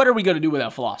I mean, what are we going to do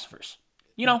without philosophers?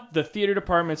 You know? The theater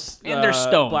department's And there's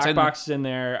stones. black And boxes in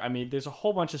there. I mean, there's a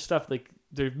whole bunch of stuff. Like,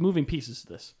 they're moving pieces to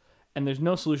this. And there's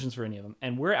no solutions for any of them.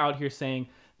 And we're out here saying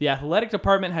the athletic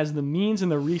department has the means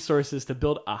and the resources to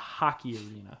build a hockey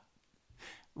arena.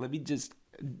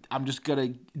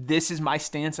 This is my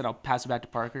stance, and I'll pass it back to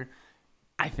Parker.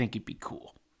 I think it'd be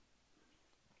cool.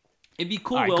 It'd be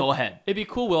cool, All right, Will. go ahead. It'd be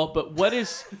cool, Will, but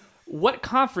what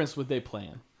conference would they play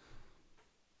in?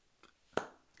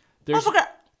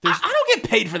 I don't get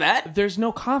paid for that. There's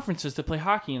no conferences to play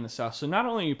hockey in the South. So not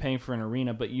only are you paying for an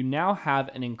arena, but you now have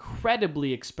an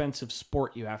incredibly expensive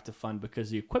sport you have to fund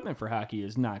because the equipment for hockey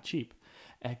is not cheap.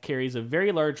 It carries a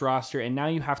very large roster, and now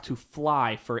you have to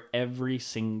fly for every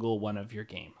single one of your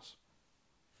games.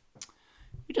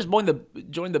 You just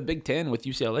joined the Big Ten with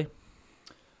UCLA.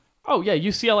 Oh, yeah,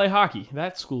 UCLA hockey.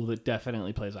 That school that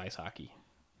definitely plays ice hockey.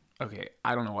 Okay,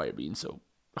 I don't know why you're being so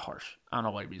harsh. I don't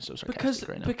know why you're being so sarcastic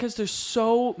right now. Because there's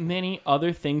so many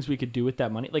other things we could do with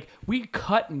that money. Like, we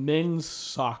cut men's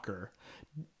soccer.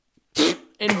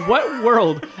 In what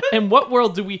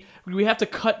world do we have to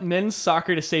cut men's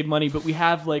soccer to save money, but we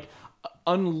have like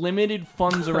unlimited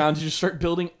funds around to just start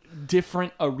building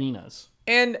different arenas?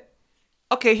 And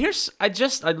Okay,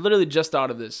 I literally just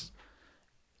thought of this.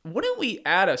 Wouldn't we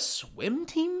add a swim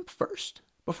team first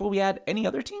before we add any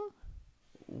other team?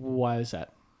 Why is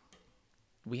that?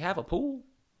 We have a pool.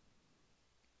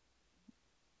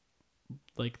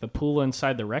 Like the pool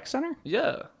inside the rec center?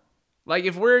 Yeah. Like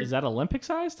Is that Olympic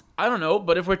sized? I don't know,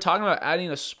 but if we're talking about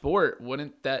adding a sport,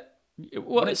 wouldn't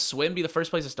swim be the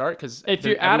first place to start? Because if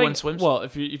you're everyone adding, swims. well,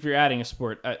 if you're adding a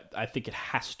sport, I think it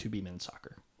has to be men's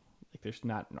soccer. Like there's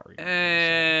not an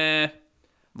argument.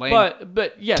 Lame.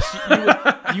 But yes,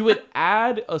 you would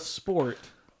add a sport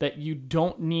that you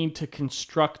don't need to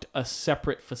construct a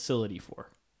separate facility for.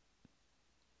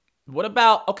 What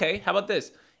about, okay, how about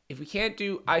this? If we can't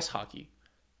do ice hockey,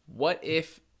 what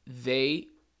if they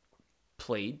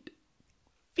played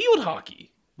field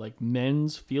hockey? Like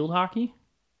men's field hockey?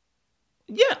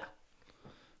 Yeah.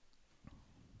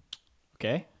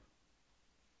 Okay.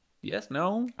 Yes,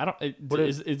 no? I don't.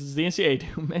 Is the NCAA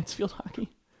do men's field hockey?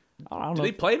 I don't know. Do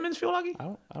they play men's field hockey?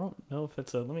 I don't know if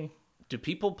it's a. Let me. Do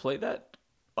people play that?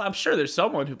 Well, I'm sure there's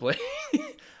someone who plays. I'm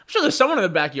sure there's someone in the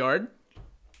backyard.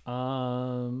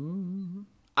 I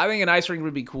think an ice rink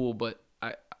would be cool, but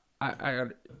I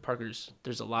Parker's.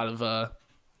 There's a lot of.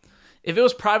 If it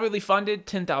was privately funded,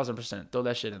 10,000%, throw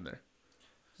that shit in there.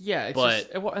 Yeah, it's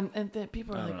but, just, well, and then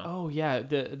people are like, oh yeah,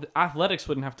 the athletics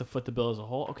wouldn't have to foot the bill as a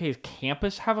whole. Okay, does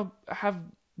campus have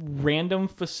random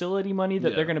facility money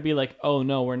that they're gonna be like, oh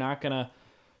no, we're not gonna,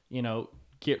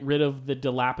 get rid of the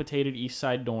dilapidated East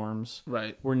Side dorms.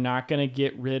 Right. We're not gonna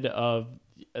get rid of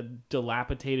a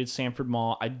dilapidated Sanford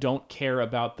Mall. I don't care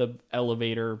about the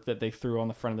elevator that they threw on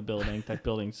the front of the building. That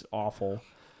building's awful.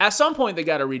 At some point, they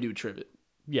got to redo Trivet.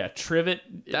 Yeah, Trivet.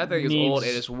 That thing is old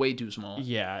and it's way too small.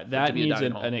 Yeah, that needs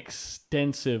an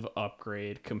extensive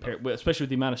upgrade especially with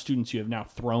the amount of students you have now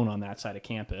thrown on that side of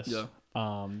campus. Yeah.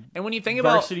 And when you think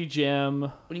about varsity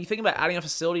gym, when you think about adding a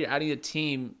facility or adding a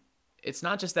team, it's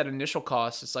not just that initial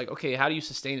cost. It's like, okay, how do you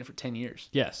sustain it for 10 years?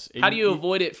 Yes. How do you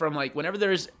avoid it from like whenever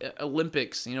there's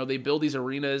Olympics, they build these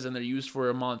arenas and they're used for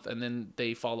a month and then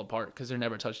they fall apart because they're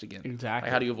never touched again. Exactly.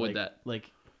 Like, how do you avoid that?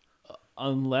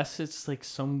 Unless it's like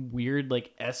some weird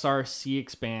like SRC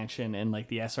expansion and like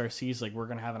the SRC is like, we're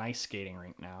going to have an ice skating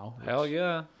rink now. Hell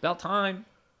yeah. About time.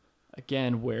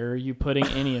 Again, where are you putting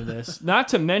any of this? Not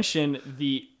to mention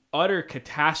the utter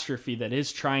catastrophe that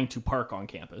is trying to park on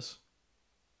campus.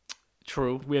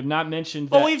 True. We have not mentioned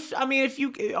that. Well, if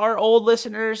you are old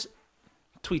listeners,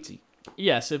 Tweetsy.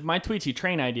 Yes, if my Tweetsy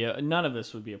train idea, none of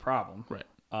this would be a problem. Right.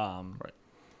 Right.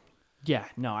 Yeah,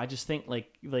 no, I just think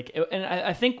and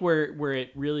I think where it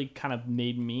really kind of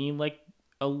made me like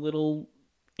a little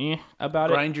about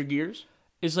Grind your gears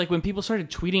is like when people started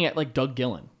tweeting at like Doug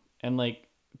Gillen and like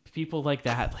people like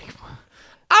that. Like,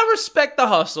 I respect the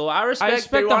hustle. I respect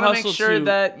they want to make sure too.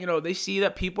 that they see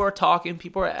that people are talking,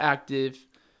 people are active.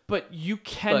 But you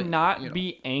cannot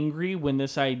be angry when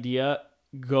this idea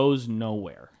goes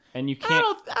nowhere. And you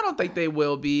can't. I don't think they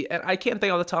will be, and I can't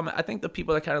think all the time. I think the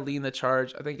people that kind of lead the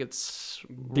charge. I think it's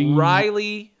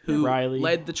Riley who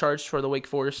led the charge for the Wake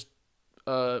Forest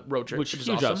road trip, which is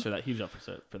huge awesome. ups for that. Huge ups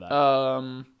for that.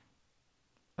 I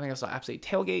think I saw App State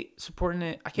Tailgate supporting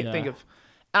it. I can't think of.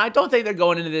 And I don't think they're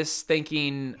going into this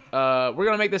thinking we're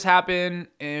gonna make this happen,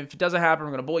 and if it doesn't happen,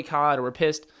 we're gonna boycott or we're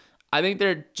pissed. I think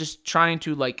they're just trying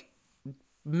to like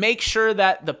make sure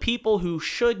that the people who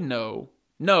should know.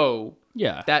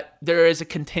 Yeah, that there is a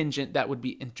contingent that would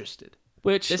be interested.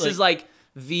 Which this is like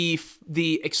the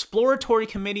exploratory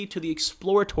committee to the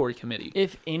exploratory committee.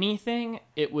 If anything,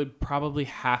 it would probably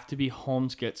have to be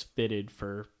Holmes gets fitted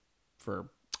to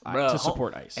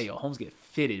support ice. Hey, yo, Holmes get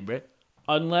fitted, bro.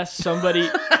 Unless somebody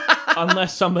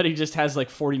just has like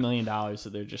 $40 million that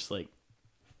they're just like,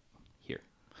 here.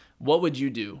 What would you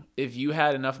do if you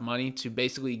had enough money to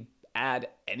basically add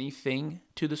anything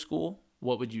to the school?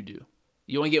 What would you do?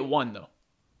 You only get one though,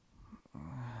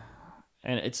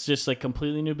 and it's just like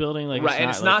completely new building, like right.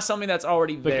 It's not something that's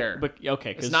already there. But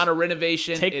okay, it's not a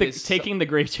renovation. Taking the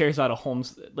gray chairs out of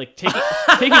Holmes, like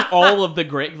taking all of the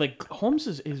gray. Like Holmes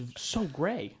is so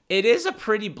gray. It is a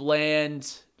pretty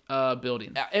bland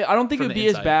building. I don't think it would be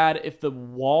as bad if the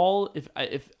wall,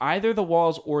 if either the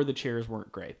walls or the chairs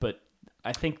weren't gray. But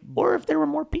I think, or if there were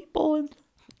more people in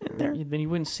there, then you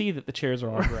wouldn't see that the chairs are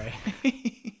all gray.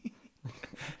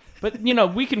 But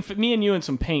we can. Me and you and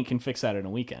some paint can fix that in a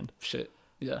weekend. Shit,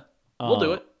 yeah, we'll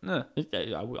do it.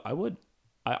 I would.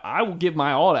 I will give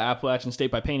my all to Appalachian State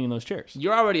by painting those chairs.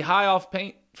 You're already high off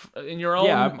paint in your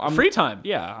own free time.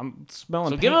 Yeah, I'm smelling.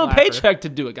 So paint give them a paycheck to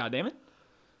do it. God damn it.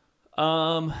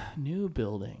 New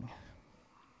building.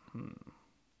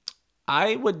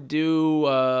 I would do.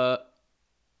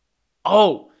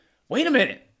 Oh, wait a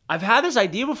minute. I've had this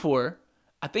idea before.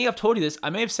 I think I've told you this. I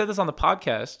may have said this on the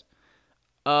podcast.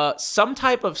 Some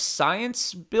type of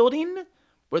science building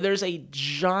where there's a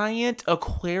giant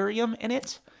aquarium in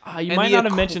it. You might not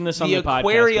have mentioned this on the podcast. The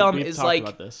aquarium is is like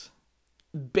about this.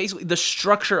 Basically the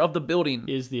structure of the building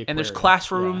Is the aquarium. And there's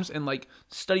classrooms and like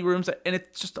study rooms, and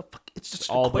it's just an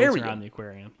all aquarium. built around the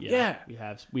aquarium. Yeah, we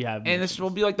have. And this will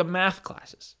be like the math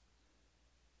classes.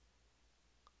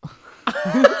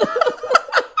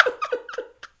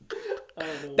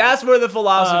 That's where the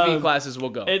philosophy classes will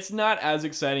go. It's not as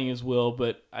exciting as Will,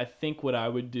 but I think what I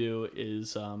would do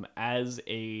is, as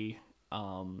a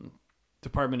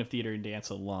Department of Theater and Dance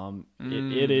alum,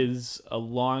 it is a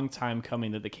long time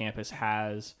coming that the campus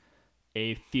has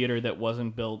a theater that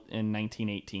wasn't built in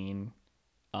 1918,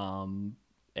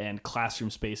 and classroom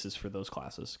spaces for those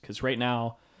classes. Because right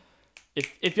now,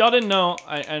 if y'all didn't know,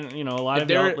 a lot of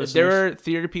y'all listeners, if there are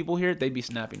theater people here, they'd be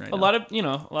snapping right now. A lot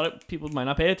of people might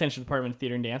not pay attention to the Department of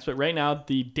Theater and Dance, but right now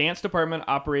the dance department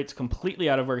operates completely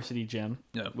out of Varsity Gym,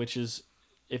 which is,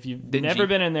 if you've never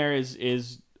been in there,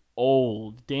 is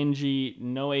old, dingy,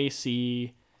 no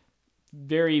AC,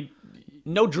 very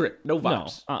no drip, no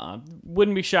vibes. No,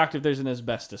 wouldn't be shocked if there's an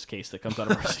asbestos case that comes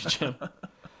out of Varsity Gym.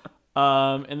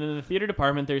 And then in the theater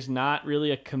department, there's not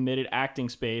really a committed acting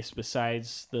space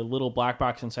besides the little black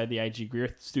box inside the I.G.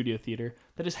 Greer Studio Theater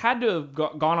that has had to have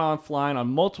gone offline on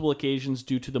multiple occasions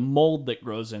due to the mold that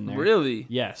grows in there. Really?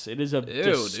 Yes, it is a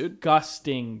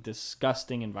disgusting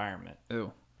environment.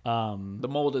 Ew. The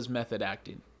mold is method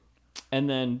acting. And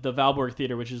then the Valborg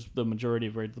Theater, which is the majority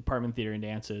of where the Department of Theater and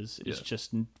Dance is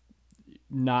just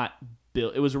not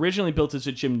built. It was originally built as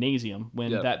a gymnasium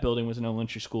when that building was an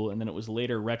elementary school, and then it was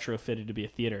later retrofitted to be a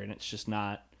theater, and it's just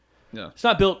not. Yeah. It's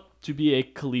not built to be a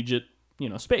collegiate,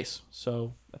 space.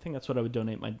 So I think that's what I would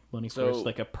donate my money for.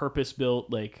 Like a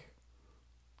purpose-built, like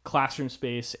classroom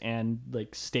space and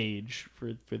like stage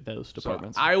for those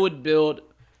departments. So I would build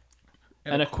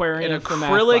an aquarium, an for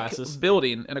math classes,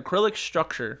 building, an acrylic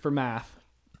structure for math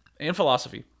and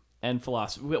philosophy.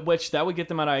 Which that would get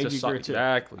them out of IG too,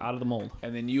 out of the mold.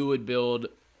 And then you would build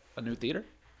a new theater?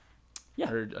 Yeah.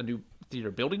 Or a new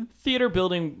theater building? Theater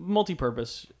building,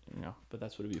 multi-purpose, but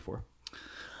that's what it'd be for.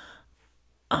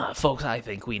 Folks, I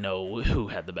think we know who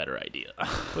had the better idea.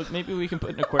 But maybe we can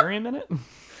put an aquarium in it?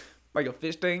 Like a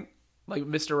fish tank? Like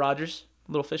Mr. Rogers?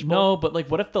 Little fish bowl? No, but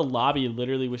like what if the lobby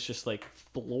literally was just like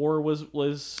floor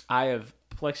was I have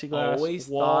plexiglass, always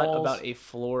walls. thought about a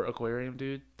floor aquarium,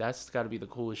 dude. That's got to be the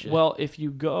coolest shit. Well, if you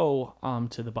go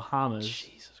to the Bahamas,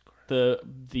 Jesus Christ.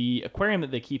 The aquarium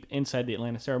that they keep inside the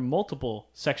Atlantis, there are multiple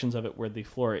sections of it where the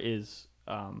floor is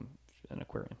an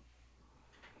aquarium.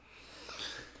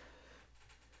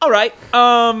 All right.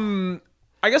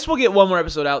 I guess we'll get one more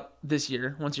episode out this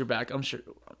year once you're back. I'm sure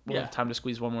we'll have time to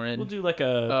squeeze one more in. We'll do like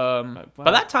a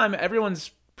by that time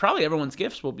everyone's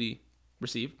gifts will be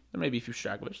received. There may be a few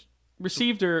stragglers.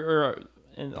 Received or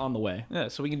on the way. Yeah,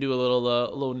 so we can do a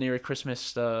little near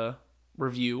Christmas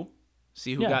review.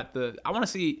 See who got the. I want to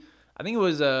see. I think it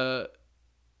was I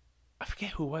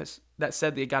forget who it was that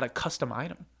said they got a custom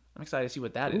item. I'm excited to see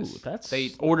what that is.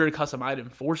 They ordered a custom item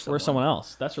for someone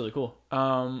else. That's really cool.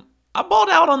 I balled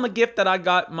out on the gift that I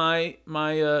got my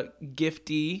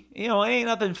giftee. It ain't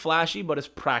nothing flashy, but it's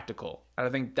practical. And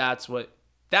I think that's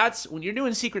when you're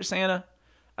doing Secret Santa.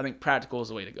 I think practical is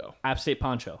the way to go. App State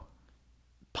poncho.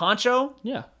 Poncho?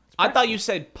 Yeah. I thought you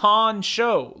said pawn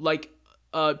show, like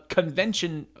a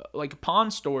convention, like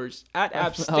pawn stores at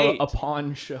App State. A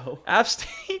pawn show. App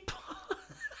State pawn.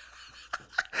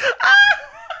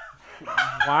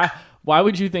 Why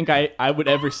would you think I would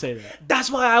ever say that? That's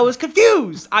why I was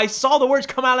confused. I saw the words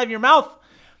come out of your mouth,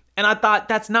 and I thought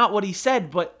that's not what he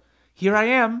said, but here I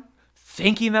am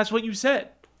thinking that's what you said.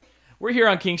 We're here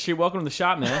on King Street. Welcome to the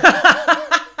shop, man.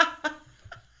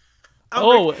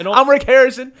 I'm Rick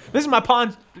Harrison. This is my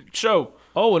pawn show.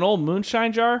 Oh, an old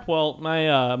moonshine jar? Well,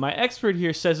 my expert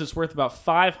here says it's worth about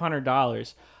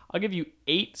 $500. I'll give you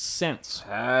 8 cents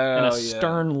and a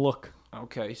stern look.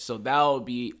 Okay, so that will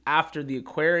be after the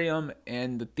aquarium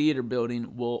and the theater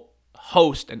building will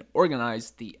host and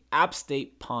organize the App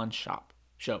State Pawn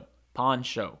Show.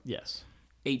 Yes.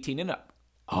 18 and up.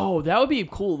 Oh, that would be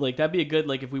cool. Like, that'd be a good,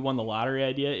 like, if we won the lottery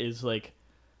idea is, like,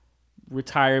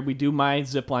 retired. We do my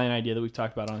zipline idea that we've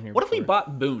talked about on here What before. if we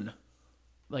bought Boone?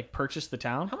 Like, purchase the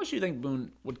town? How much do you think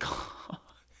Boone would cost?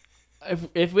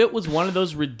 If it was one of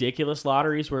those ridiculous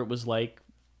lotteries where it was, like,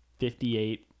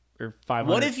 58 or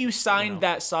 500. What if you signed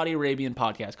that Saudi Arabian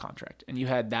podcast contract and you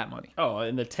had that money? Oh,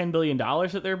 and the $10 billion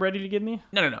that they're ready to give me?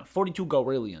 No. 42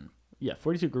 gorillion. Yeah,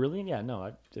 42 gorillion? Yeah, no.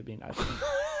 I'd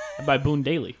buy Boone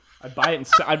daily. I'd buy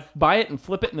it and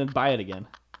flip it and then buy it again.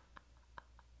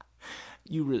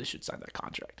 you really should sign that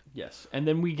contract. Yes, and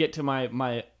then we get to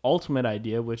my ultimate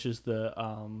idea, which is the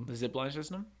zip line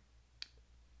system.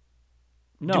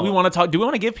 No, Do we want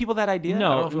to give people that idea?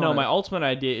 No. My ultimate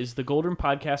idea is the Golden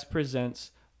Podcast presents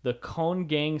the Cone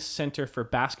Gang Center for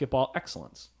Basketball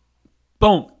Excellence.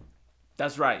 Boom.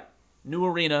 That's right. New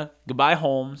arena. Goodbye,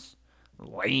 Holmes.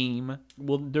 Lame.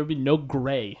 Well, there'll be no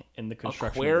gray in the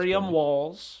construction. Aquarium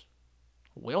walls.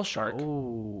 Whale shark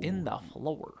Ooh. in the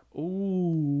floor.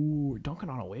 Ooh, dunking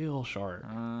on a whale shark.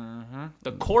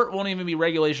 The court won't even be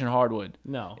regulation hardwood.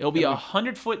 No. It'll be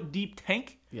 100-foot deep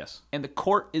tank. Yes. And the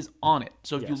court is on it.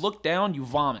 So if you look down, you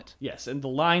vomit. Yes, and the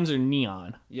lines are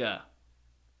neon. Yeah.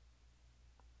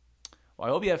 Well,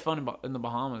 I hope you have fun in the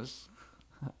Bahamas.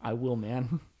 I will,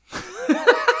 man.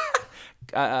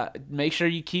 Make sure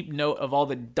you keep note of all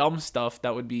the dumb stuff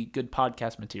that would be good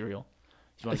podcast material.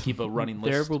 You want to keep a running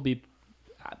list. There will be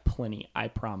plenty, I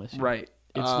promise you. Right.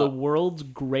 It's the world's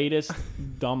greatest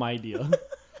dumb idea.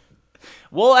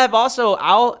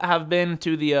 I'll have been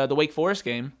to the Wake Forest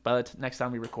game by the next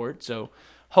time we record. So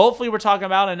hopefully we're talking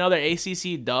about another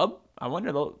ACC dub. I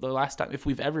wonder the last time if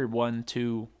we've ever won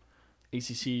 2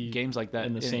 ACC games like that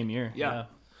in the same year. Yeah.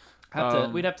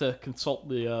 We'd have to consult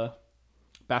the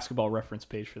basketball reference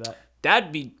page for that.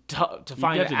 That'd be tough to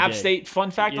find an App State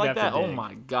fun fact like that. Oh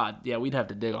my God. Yeah, we'd have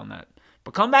to dig on that.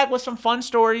 But come back with some fun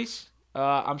stories.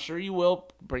 I'm sure you will.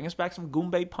 Bring us back some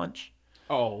Goombay Punch.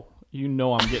 Oh, you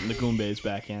know I'm getting the Goombays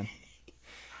back in.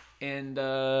 And,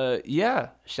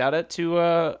 shout out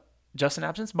to Justin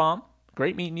Abson's mom.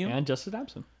 Great meeting you. And Justin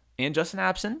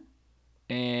Abson.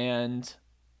 And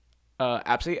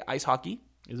App State ice hockey.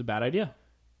 Is a bad idea.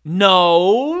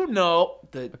 No.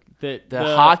 The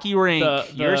hockey rink.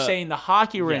 You're saying the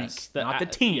hockey rink, not the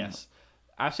team. Yes.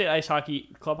 App State Ice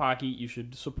Hockey, Club Hockey, you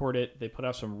should support it. They put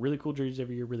out some really cool jerseys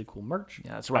every year, really cool merch.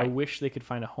 Yeah, that's right. I wish they could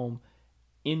find a home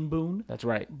in Boone. That's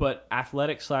right. But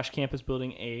athletic/campus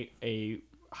building a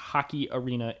hockey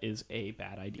arena is a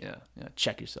bad idea. Yeah.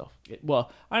 Check yourself. I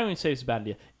don't even say it's a bad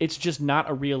idea. It's just not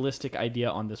a realistic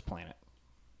idea on this planet.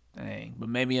 Dang. But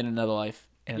maybe in another life,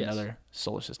 in another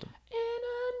solar system. In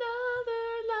another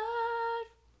life.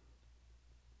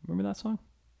 Remember that song?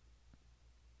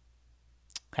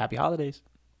 Happy holidays.